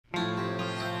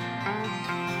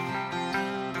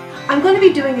I'm going to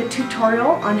be doing a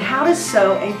tutorial on how to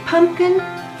sew a pumpkin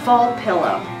fall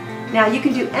pillow. Now you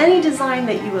can do any design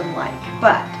that you would like,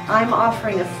 but I'm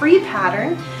offering a free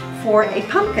pattern for a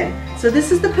pumpkin. So this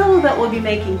is the pillow that we'll be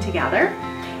making together,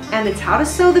 and it's how to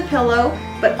sew the pillow,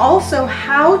 but also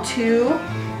how to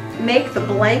make the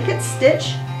blanket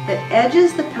stitch that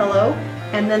edges the pillow,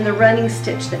 and then the running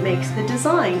stitch that makes the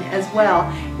design as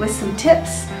well, with some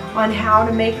tips on how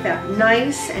to make that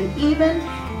nice and even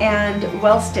and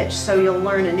well stitched. So you'll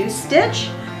learn a new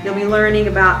stitch, you'll be learning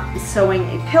about sewing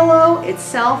a pillow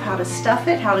itself, how to stuff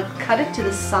it, how to cut it to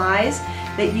the size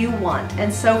that you want,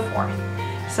 and so forth.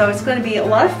 So it's going to be a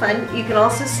lot of fun. You can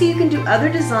also see you can do other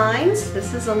designs.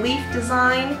 This is a leaf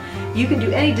design. You can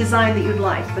do any design that you'd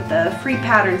like, but the free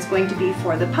pattern is going to be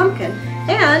for the pumpkin.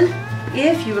 And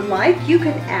if you would like, you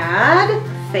can add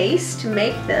face to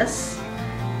make this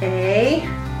a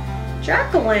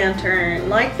jack-o'-lantern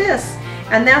like this.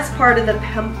 And that's part of the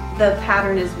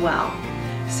pattern as well.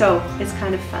 So it's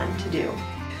kind of fun to do.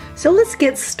 So let's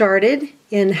get started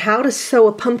in how to sew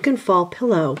a pumpkin fall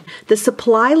pillow. The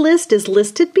supply list is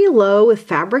listed below with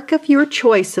fabric of your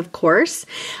choice, of course.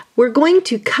 We're going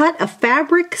to cut a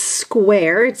fabric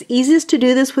square. It's easiest to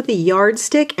do this with a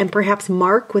yardstick and perhaps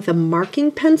mark with a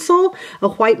marking pencil, a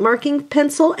white marking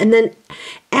pencil, and then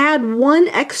add 1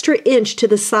 extra inch to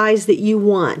the size that you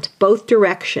want, both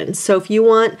directions. So if you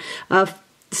want a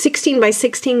 16 by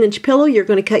 16 inch pillow, you're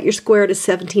going to cut your square to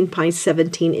 17 by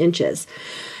 17 inches.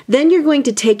 Then you're going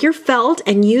to take your felt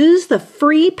and use the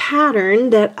free pattern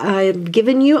that I've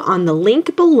given you on the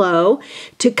link below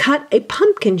to cut a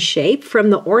pumpkin shape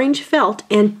from the orange felt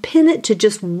and pin it to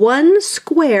just 1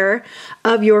 square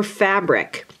of your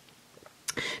fabric.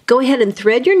 Go ahead and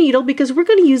thread your needle because we're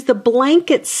going to use the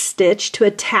blanket stitch to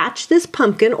attach this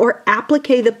pumpkin or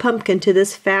applique the pumpkin to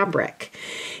this fabric.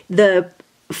 The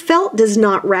felt does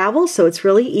not ravel, so it's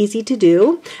really easy to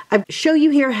do. I show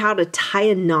you here how to tie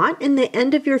a knot in the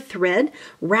end of your thread.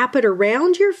 Wrap it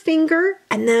around your finger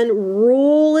and then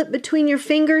roll it between your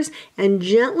fingers and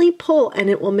gently pull, and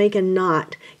it will make a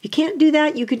knot. If you can't do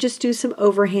that, you could just do some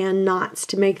overhand knots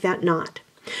to make that knot.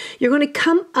 You're going to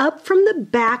come up from the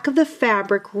back of the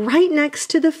fabric right next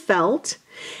to the felt,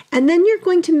 and then you're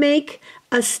going to make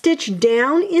a stitch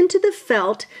down into the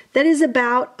felt that is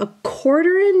about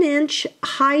 1/4 inch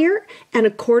higher and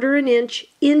 1/4 inch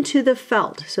into the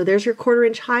felt. So there's your 1/4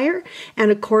 inch higher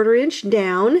and 1/4 inch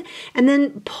down, and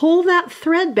then pull that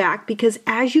thread back, because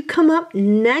as you come up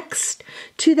next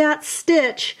to that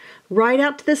stitch, right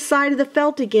out to the side of the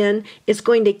felt again, it's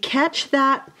going to catch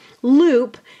that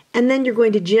loop, and then you're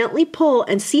going to gently pull,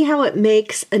 and see how it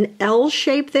makes an L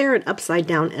shape there, an upside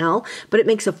down L, but it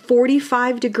makes a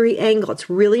 45-degree angle. It's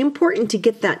really important to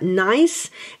get that nice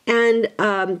and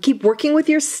keep working with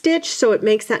your stitch so it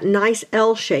makes that nice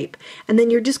L shape. And then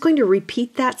you're just going to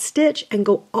repeat that stitch and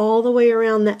go all the way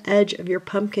around the edge of your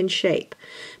pumpkin shape.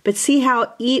 But see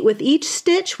how with each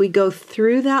stitch we go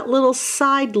through that little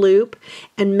side loop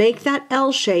and make that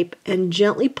L shape and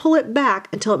gently pull it back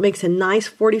until it makes a nice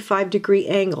 45-degree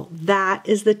angle. That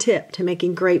is the tip to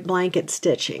making great blanket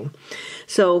stitching.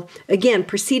 So again,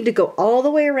 proceed to go all the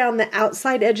way around the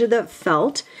outside edge of the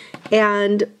felt,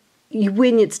 and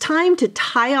when it's time to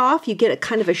tie off, you get a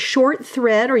kind of a short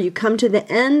thread, or you come to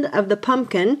the end of the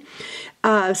pumpkin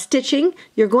stitching.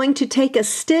 You're going to take a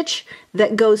stitch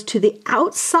that goes to the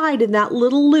outside of that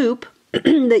little loop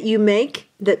that you make,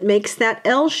 that makes that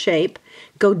L shape,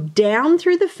 go down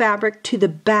through the fabric to the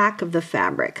back of the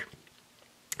fabric.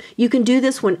 You can do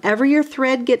this whenever your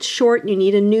thread gets short and you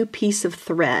need a new piece of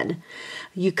thread.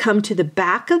 You come to the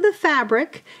back of the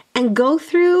fabric and go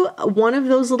through one of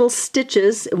those little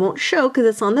stitches. It won't show because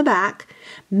it's on the back.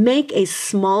 Make a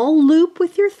small loop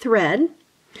with your thread,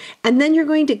 and then you're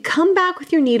going to come back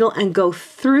with your needle and go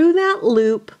through that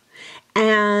loop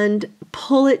and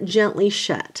pull it gently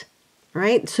shut. All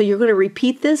right, so you're going to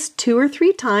repeat this 2 or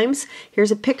 3 times.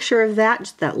 Here's a picture of that,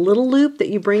 just that little loop that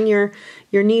you bring your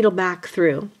needle back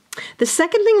through. The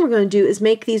second thing we're going to do is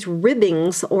make these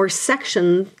ribbings or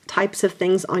section types of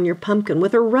things on your pumpkin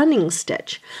with a running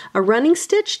stitch. A running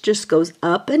stitch just goes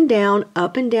up and down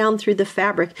through the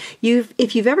fabric.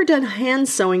 If you've ever done hand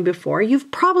sewing before,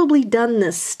 you've probably done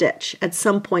this stitch at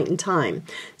some point in time.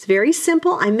 It's very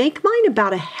simple. I make mine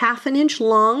about 1/2 inch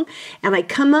long, and I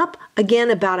come up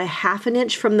again about 1/2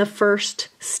 inch from the first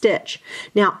stitch.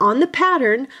 Now on the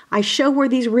pattern, I show where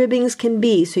these ribbings can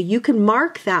be, so you can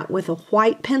mark that with a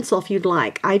white pencil if you'd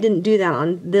like. I didn't do that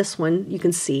on this one, you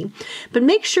can see. But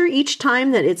make sure each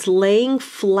time that it's laying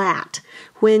flat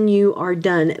when you are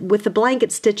done with the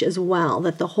blanket stitch as well,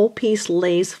 that the whole piece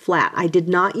lays flat. I did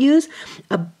not use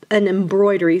an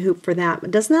embroidery hoop for that,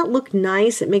 but doesn't that look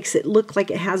nice? It makes it look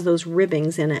like it has those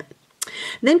ribbings in it.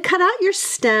 Then cut out your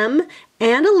stem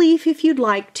and a leaf if you'd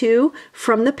like to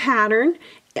from the pattern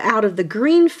out of the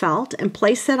green felt and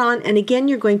place that on, and again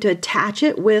you're going to attach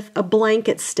it with a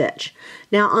blanket stitch.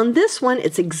 Now on this one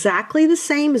it's exactly the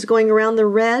same as going around the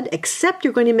red, except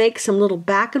you're going to make some little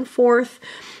back and forth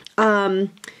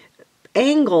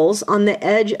angles on the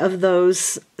edge of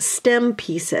those stem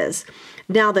pieces.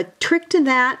 Now the trick to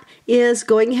that is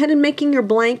going ahead and making your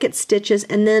blanket stitches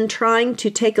and then trying to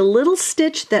take a little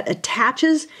stitch that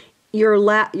attaches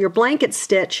your blanket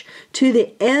stitch to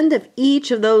the end of each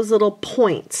of those little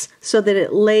points so that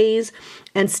it lays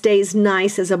and stays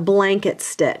nice as a blanket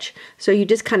stitch. So you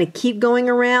just kind of keep going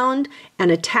around and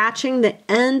attaching the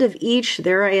end of each,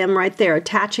 there I am right there,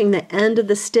 attaching the end of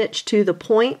the stitch to the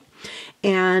point.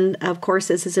 And of course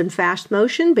this is in fast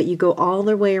motion, but you go all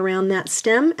the way around that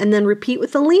stem and then repeat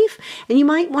with the leaf. And you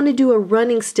might want to do a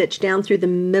running stitch down through the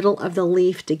middle of the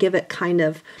leaf to give it kind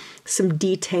of some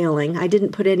detailing. I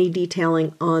didn't put any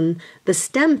detailing on the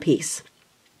stem piece.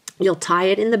 You'll tie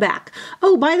it in the back.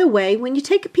 Oh, by the way, when you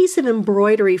take a piece of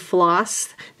embroidery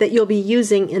floss that you'll be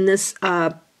using in this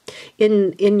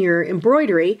in your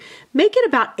embroidery, make it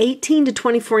about 18 to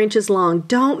 24 inches long.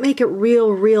 Don't make it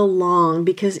real long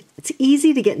because it's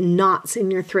easy to get knots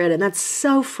in your thread, and that's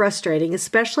so frustrating,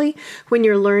 especially when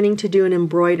you're learning to do an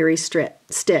embroidery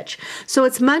stitch. So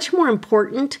it's much more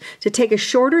important to take a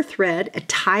shorter thread,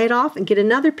 tie it off, and get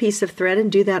another piece of thread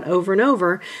and do that over and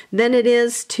over than it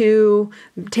is to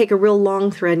take a real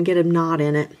long thread and get a knot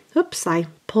in it. Oops, I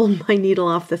pulled my needle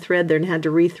off the thread there and had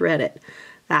to rethread it.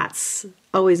 That's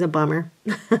always a bummer.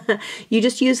 You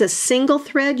just use a single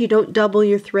thread. You don't double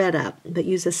your thread up, but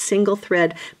use a single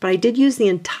thread. But I did use the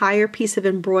entire piece of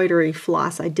embroidery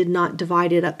floss. I did not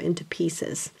divide it up into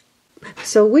pieces.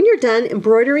 So when you're done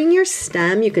embroidering your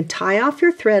stem, you can tie off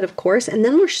your thread, of course, and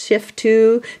then we'll shift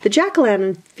to the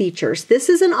jack-o'-lantern features. This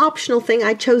is an optional thing.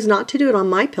 I chose not to do it on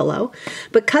my pillow,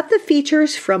 but cut the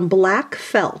features from black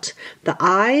felt, the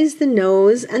eyes, the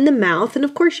nose, and the mouth, and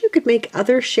of course you could make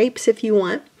other shapes if you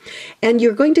want. And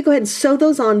you're going to go ahead and sew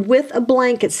those on with a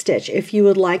blanket stitch if you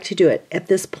would like to do it at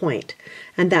this point.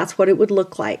 And that's what it would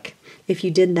look like if you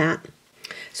did that.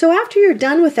 So after you're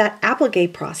done with that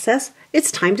applique process,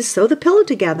 it's time to sew the pillow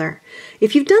together.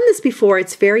 If you've done this before,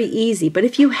 it's very easy, but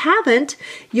if you haven't,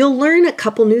 you'll learn a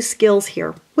couple new skills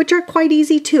here, which are quite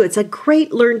easy too. It's a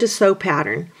great learn to sew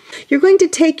pattern. You're going to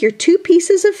take your two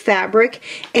pieces of fabric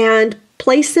and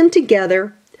place them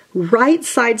together, right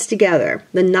sides together,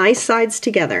 the nice sides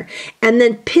together, and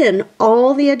then pin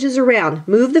all the edges around.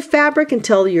 Move the fabric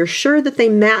until you're sure that they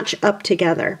match up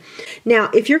together. Now,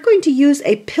 if you're going to use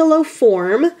a pillow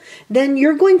form, then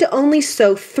you're going to only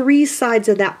sew 3 sides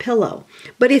of that pillow.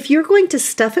 But if you're going to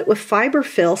stuff it with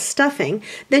fiberfill stuffing,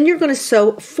 then you're going to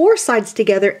sew 4 sides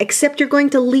together, except you're going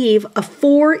to leave a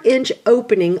 4-inch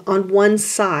opening on one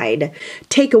side.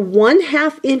 Take a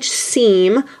 1/2 inch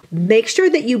seam. Make sure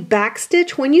that you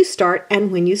backstitch when you start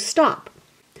and when you stop.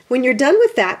 When you're done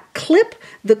with that, clip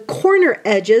the corner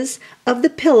edges of the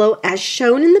pillow as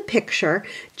shown in the picture,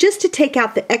 just to take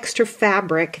out the extra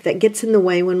fabric that gets in the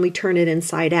way when we turn it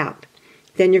inside out.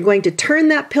 Then you're going to turn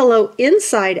that pillow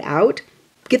inside out.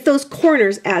 Get those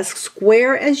corners as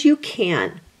square as you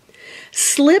can.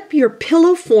 Slip your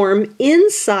pillow form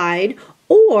inside,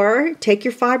 or take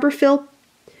your fiberfill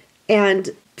and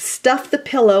stuff the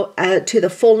pillow to the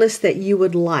fullness that you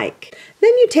would like. Then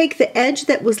you take the edge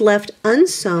that was left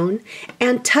unsewn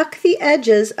and tuck the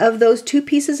edges of those 2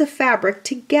 pieces of fabric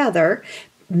together,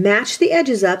 match the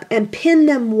edges up, and pin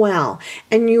them well.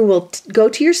 And you will go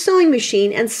to your sewing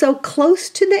machine and sew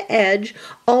close to the edge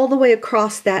all the way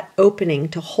across that opening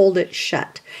to hold it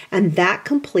shut. And that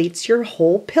completes your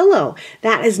whole pillow.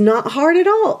 That is not hard at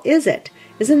all, is it?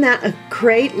 Isn't that a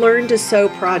great learn to sew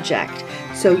project?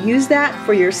 So use that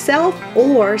for yourself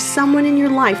or someone in your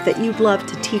life that you'd love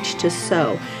to teach to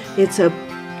sew. It's a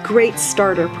great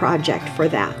starter project for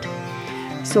that.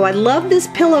 So I love this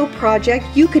pillow project.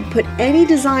 You could put any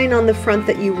design on the front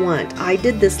that you want. I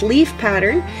did this leaf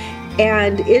pattern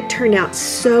and it turned out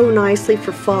so nicely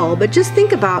for fall. But just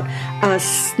think about a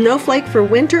snowflake for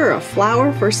winter, or a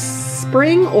flower for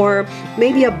spring, or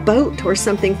maybe a boat or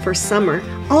something for summer.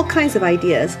 All kinds of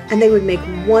ideas, and they would make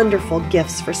wonderful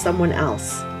gifts for someone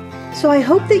else. So I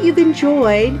hope that you've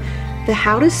enjoyed the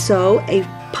How to Sew a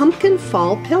Pumpkin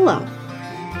Fall Pillow.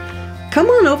 Come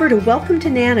on over to Welcome to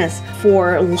Nana's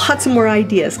for lots more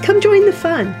ideas. Come join the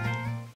fun.